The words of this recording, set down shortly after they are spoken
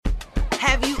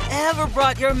Have you ever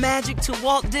brought your magic to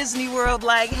Walt Disney World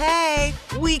like, hey,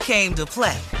 we came to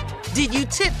play? Did you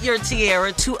tip your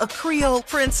tiara to a Creole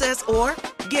princess or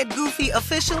get goofy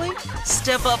officially?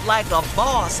 Step up like a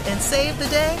boss and save the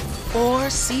day? Or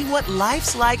see what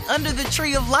life's like under the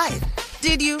tree of life?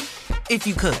 Did you? If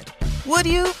you could. Would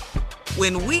you?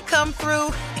 When we come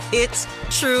through, it's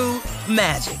true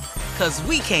magic. 'Cause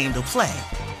we came to play.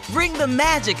 Bring the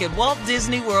magic at Walt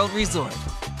Disney World Resort.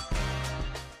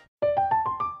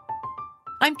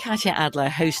 I'm Katya Adler,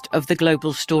 host of The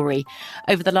Global Story.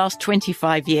 Over the last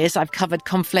 25 years, I've covered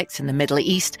conflicts in the Middle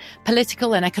East,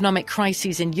 political and economic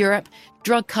crises in Europe,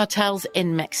 drug cartels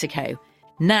in Mexico.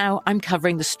 Now I'm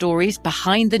covering the stories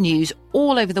behind the news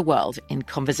all over the world in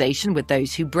conversation with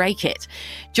those who break it.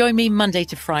 Join me Monday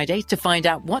to Friday to find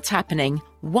out what's happening,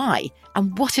 why,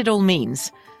 and what it all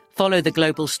means. Follow The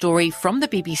Global Story from the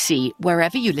BBC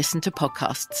wherever you listen to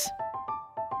podcasts.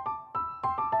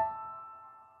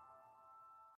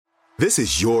 This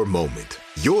is your moment,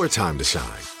 your time to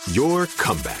shine, your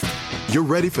comeback. You're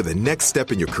ready for the next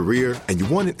step in your career, and you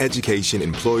want an education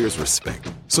employers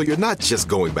respect. So you're not just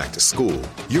going back to school,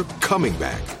 you're coming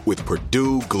back with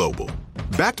Purdue Global.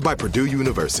 Backed by Purdue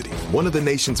University, one of the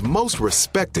nation's most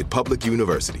respected public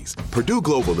universities, Purdue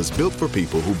Global is built for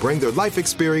people who bring their life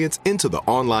experience into the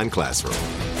online classroom.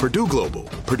 Purdue Global,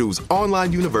 Purdue's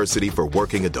online university for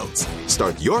working adults.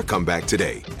 Start your comeback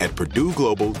today at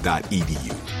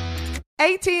purdueglobal.edu.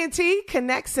 AT&T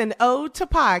connects an ode to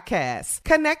podcasts.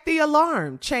 Connect the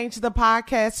alarm. Change the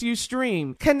podcast you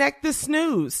stream. Connect the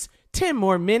snooze. 10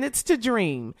 more minutes to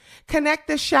dream. Connect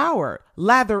the shower.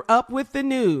 Lather up with the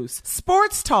news.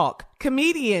 Sports talk,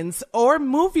 comedians, or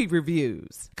movie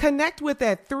reviews. Connect with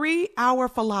that 3-hour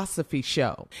philosophy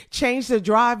show. Change the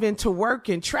drive into work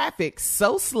in traffic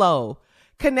so slow.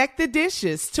 Connect the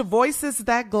dishes to voices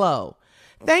that glow.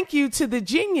 Thank you to the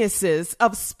geniuses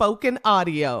of spoken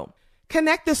audio.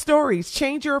 Connect the stories,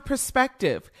 change your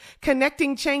perspective.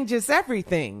 Connecting changes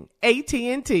everything.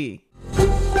 AT&T.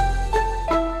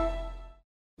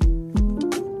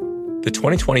 The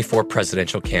 2024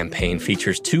 presidential campaign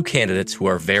features two candidates who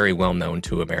are very well known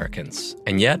to Americans.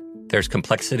 And yet, there's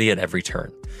complexity at every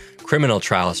turn. Criminal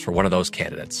trials for one of those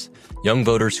candidates. Young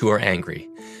voters who are angry.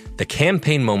 The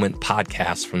Campaign Moment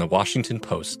podcast from the Washington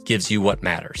Post gives you what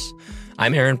matters.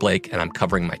 I'm Aaron Blake, and I'm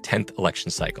covering my 10th election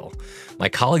cycle. My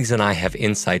colleagues and I have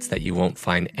insights that you won't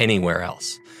find anywhere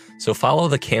else. So follow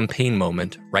the Campaign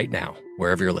Moment right now,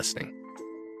 wherever you're listening.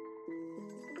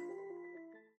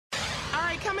 All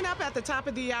right, coming up at the top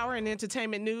of the hour in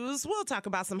entertainment news, we'll talk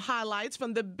about some highlights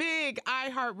from the big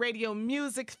iHeartRadio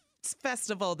Music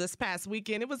Festival this past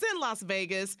weekend. It was in Las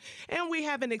Vegas, and we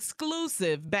have an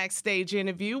exclusive backstage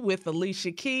interview with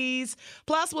Alicia Keys.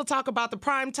 Plus, we'll talk about the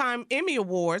Primetime Emmy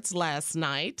Awards last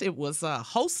night. It was a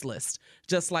host list,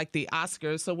 just like the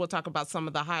Oscars, so we'll talk about some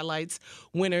of the highlights,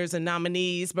 winners, and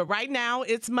nominees. But right now,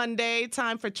 it's Monday,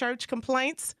 time for church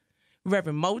complaints.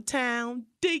 Reverend Motown,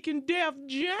 Deacon Def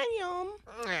Jam.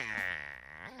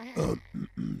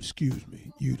 Excuse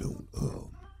me, you don't,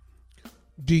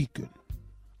 Deacon.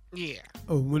 Yeah.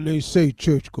 When they say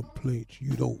church complaints,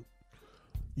 you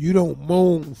don't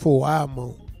moan for I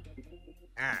moan.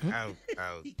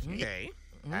 Okay.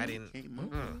 I didn't.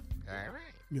 All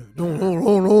right. Yeah,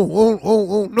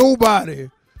 don't nobody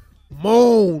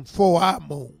moan for I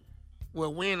moan.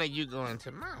 Well, when are you going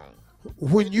to moan?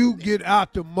 When you get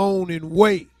out the moaning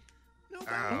way.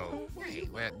 Oh, okay.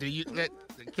 Well,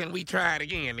 can we try it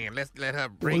again then? Let her Well,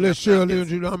 bring let us Shirley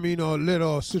something.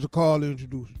 let Sister Carla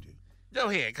introduce it. Go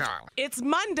ahead, Carla. It's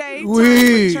Monday, time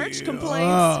for church complaints.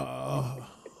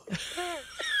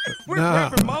 We're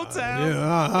Reverend Motown.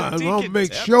 Yeah, I'm Deacon going to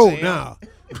make Def sure Jam. now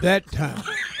that time.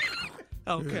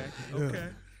 Okay. Okay.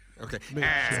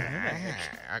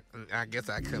 I guess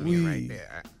I come in right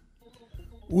there.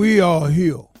 We are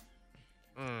here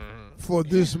for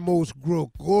this most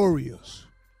gregarious,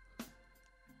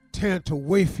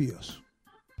 tantawafious,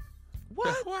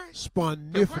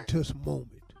 sponiferous moment.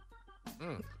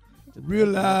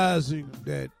 Realizing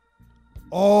that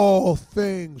all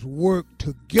things work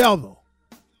together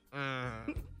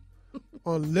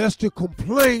unless the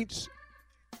complaints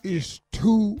is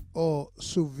too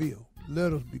severe.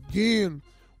 Let us begin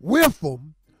with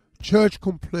them. Church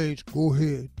complaints. Go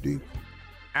ahead, Deep.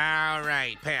 All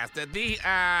right, Pastor.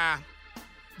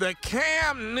 The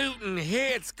Cam Newton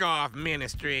Headscarf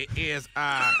Ministry is,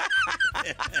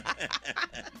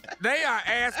 they are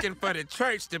asking for the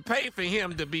church to pay for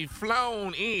him to be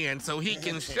flown in so he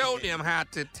can show them how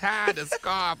to tie the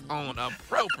scarf on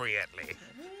appropriately.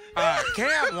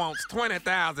 Cam wants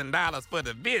 $20,000 for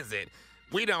the visit,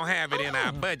 We don't have it in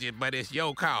our budget, but it's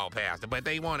your call, Pastor. But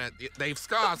they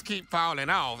scarves keep falling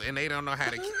off, and they don't know how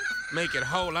to make it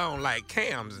hold on like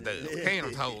Cam's does.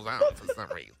 Cam's holds on for some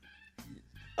reason.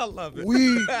 I love it.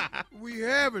 We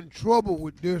having trouble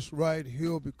with this right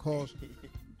here because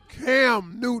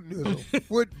Cam Newton is a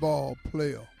football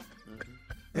player.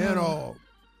 And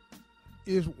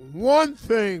it's one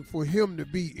thing for him to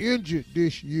be injured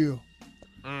this year.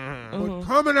 But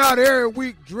coming out every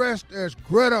week dressed as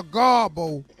Greta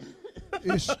Garbo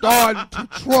is starting to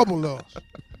trouble us.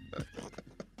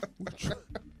 We're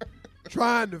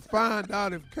trying to find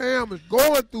out if Cam is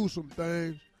going through some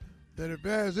things, that if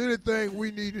there's anything we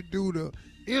need to do to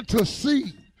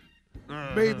intercede,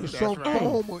 maybe some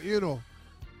form of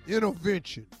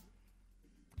intervention.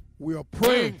 We are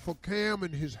praying for Cam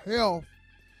and his health,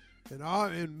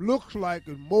 and looks like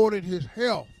it's more than his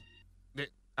health.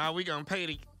 Are we going to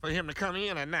pay for him to come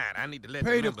in or not? I need to let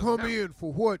Pay the to come know. in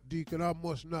for what, Deacon? I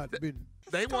must not been.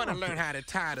 They want to learn how to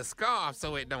tie the scarf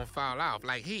so it don't fall off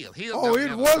like heels. Heels Oh, don't it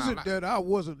never wasn't fall that I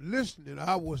wasn't listening.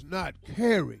 I was not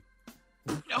caring.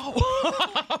 What's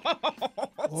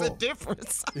the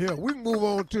difference? Yeah, we can move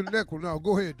on to the next one now.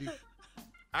 Go ahead, Deacon.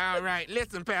 All right,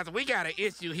 listen, Pastor, we got an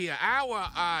issue here.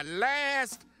 Our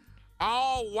last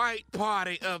all-white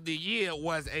party of the year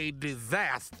was a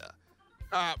disaster.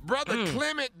 Brother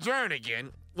Clement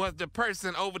Jernigan was the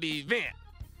person over the event.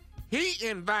 He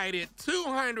invited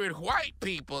 200 white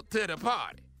people to the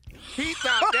party. He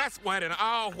thought that's what an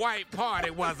all-white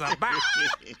party was about.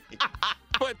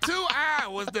 For 2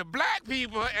 hours, the black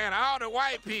people and all the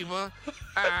white people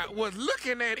was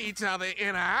looking at each other in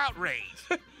an outrage.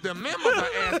 The members are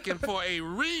asking for a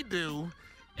redo,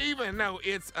 even though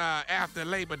it's after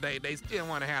Labor Day. They still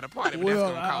want to have a party, but that's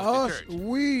going to cost the church.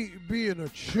 We being a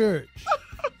church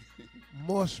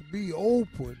must be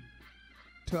open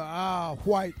to our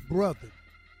white brethren.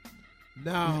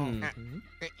 Now,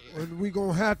 and we're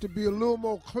going to have to be a little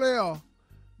more clear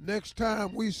next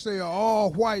time we say an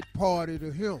all-white party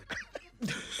to him.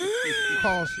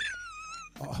 Because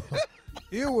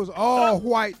it was all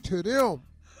white to them,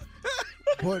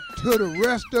 but to the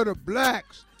rest of the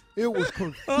blacks, it was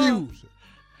confusing.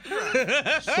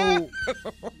 So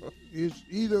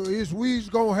it's we's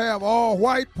going to have all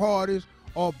white parties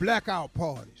or blackout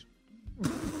parties.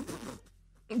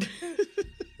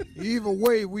 Either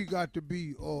way, we got to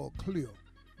be clear.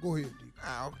 Go ahead, D.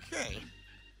 Okay.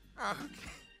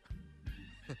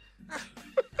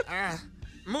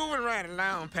 Moving right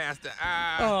along, Pastor.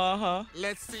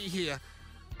 Let's see here.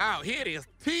 Oh, here it is.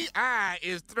 T.I.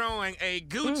 is throwing a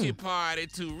Gucci party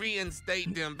to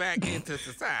reinstate them back into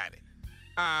society.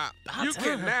 You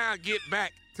can now get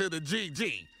back to the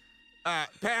GG.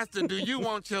 Pastor, do you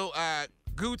want your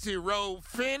Gucci robe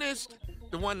finished?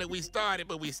 The one that we started,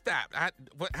 but we stopped.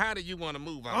 How do you want to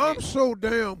move on? I'm so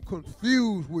damn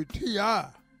confused with T.I.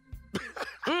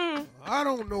 I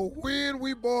don't know when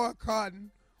we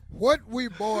boycotting, what we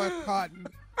boycotting,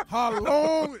 how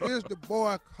long is the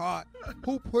boycott,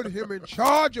 who put him in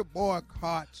charge of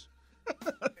boycotts,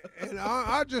 and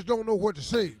I just don't know what to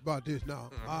say about this now.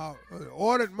 I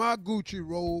ordered my Gucci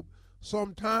robe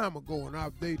some time ago, and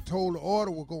they told the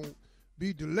order was going to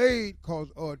be delayed because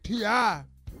T.I.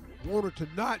 wanted to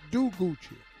not do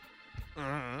Gucci.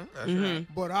 That's right.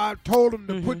 But I told him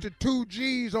to put the 2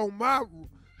 G's on my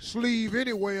sleeve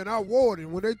anyway, and I wore it.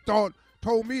 And when they told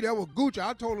me that was Gucci,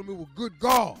 I told them it was good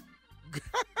God.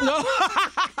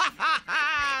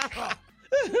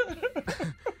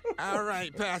 All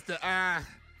right, Pastor.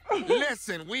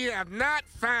 Listen, we have not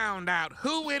found out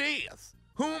who it is.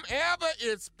 Whomever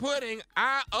is putting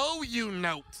IOU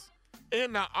notes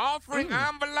in the offering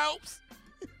envelopes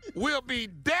will be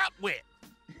dealt with.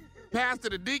 Pastor,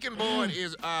 the deacon board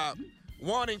is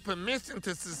wanting permission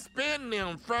to suspend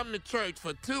them from the church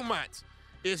for 2 months.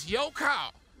 It's your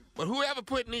call. But whoever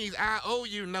putting these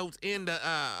IOU notes in the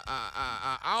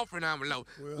offering envelope,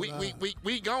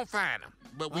 we gonna find them.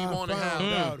 But we want to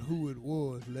found out who it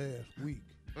was last week.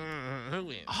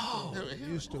 Who is? Oh,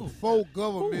 it's the 4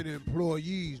 government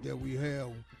employees that we have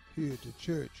here at the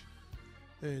church.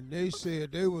 And they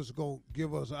said they was going to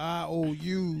give us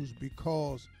IOUs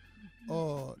because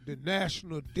the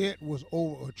national debt was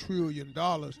over $1 trillion,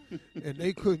 and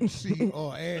they couldn't see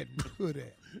adding to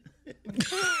that.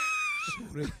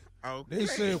 So they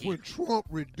said when Trump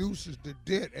reduces the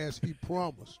debt as he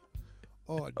promised,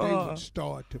 they would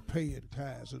start to pay in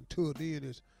tithes. Until then,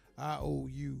 it's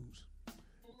IOUs.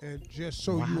 And just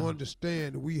so you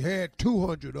understand, we had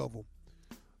 200 of them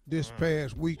this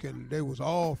past week, and they was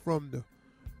all from the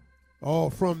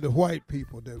white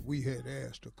people that we had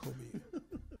asked to come in.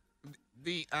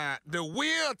 The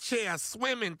wheelchair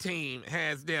swimming team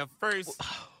has their first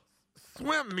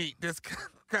swim meet this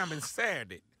coming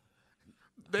Saturday.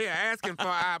 They are asking for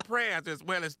our prayers as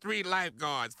well as 3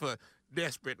 lifeguards for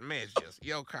desperate measures.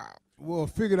 Your call. We'll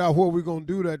figure out what we're going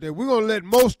to do that day. We're going to let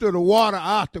most of the water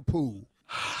out the pool.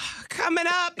 Coming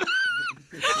up,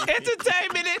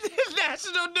 entertainment and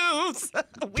national news.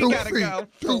 We gotta go.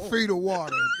 2 feet of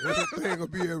water. Everything will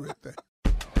be everything.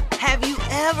 Have you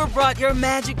ever brought your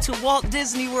magic to Walt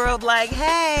Disney World like,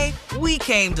 hey, we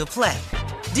came to play?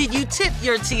 Did you tip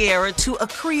your tiara to a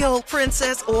Creole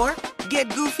princess or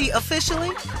get goofy officially?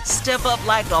 Step up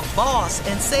like a boss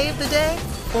and save the day?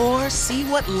 Or see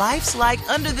what life's like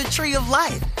under the tree of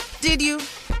life? Did you?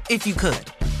 If you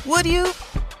could. Would you?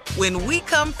 When we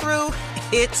come through,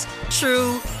 it's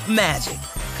true magic.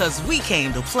 'Cause we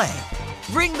came to play.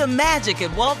 Bring the magic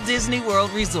at Walt Disney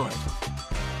World Resort.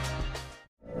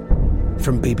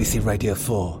 From BBC Radio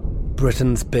 4,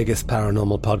 Britain's biggest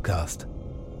paranormal podcast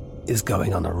is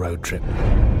going on a road trip.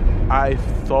 I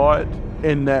thought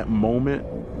in that moment,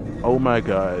 oh my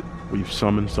God, we've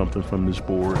summoned something from this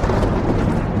board.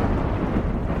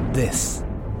 This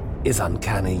is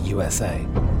Uncanny USA.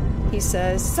 He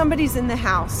says, somebody's in the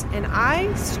house, and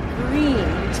I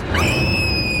screamed.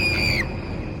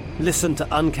 Listen to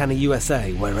Uncanny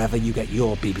USA wherever you get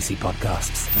your BBC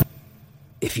podcasts,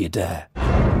 if you dare.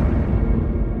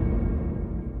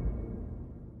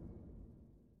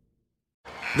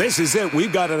 This is it.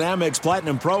 We've got an Amex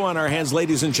Platinum Pro on our hands,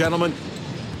 ladies and gentlemen.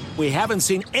 We haven't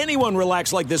seen anyone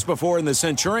relax like this before in the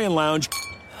Centurion Lounge.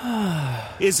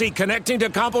 Is he connecting to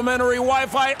complimentary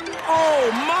Wi-Fi? Oh,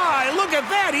 my! Look at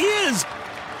that! He is!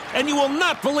 And you will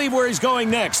not believe where he's going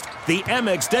next. The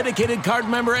Amex dedicated card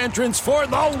member entrance for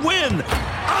the win!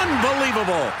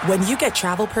 Unbelievable! When you get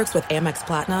travel perks with Amex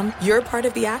Platinum, you're part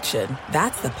of the action.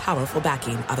 That's the powerful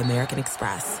backing of American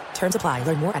Express. Terms apply.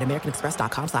 Learn more at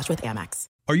americanexpress.com/withAmex.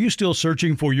 Are you still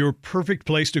searching for your perfect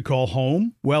place to call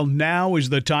home? Well, now is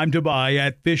the time to buy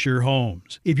at Fisher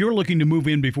Homes. If you're looking to move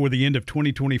in before the end of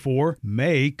 2024,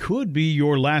 May could be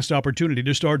your last opportunity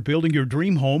to start building your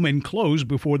dream home and close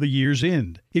before the year's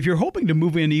end. If you're hoping to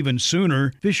move in even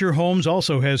sooner, Fisher Homes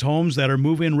also has homes that are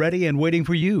move-in ready and waiting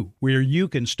for you, where you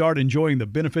can start enjoying the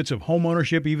benefits of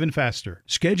homeownership even faster.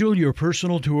 Schedule your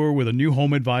personal tour with a new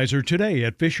home advisor today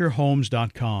at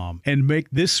FisherHomes.com and make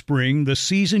this spring the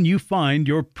season you find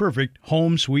your perfect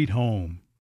home sweet home.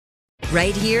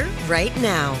 Right here, right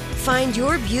now. Find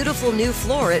your beautiful new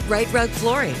floor at Right Rug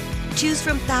Flooring. Choose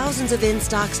from thousands of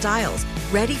in-stock styles,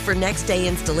 ready for next day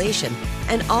installation,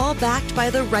 and all backed by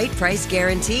the right price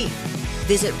guarantee.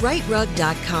 Visit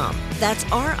rightrug.com. That's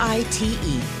RITERUG.com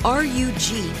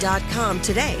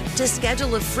today to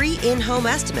schedule a free in-home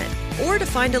estimate or to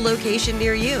find a location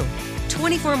near you.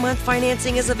 24-month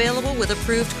financing is available with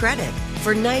approved credit.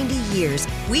 For 90 years,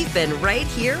 we've been right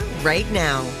here, right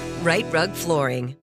now. Right Rug Flooring.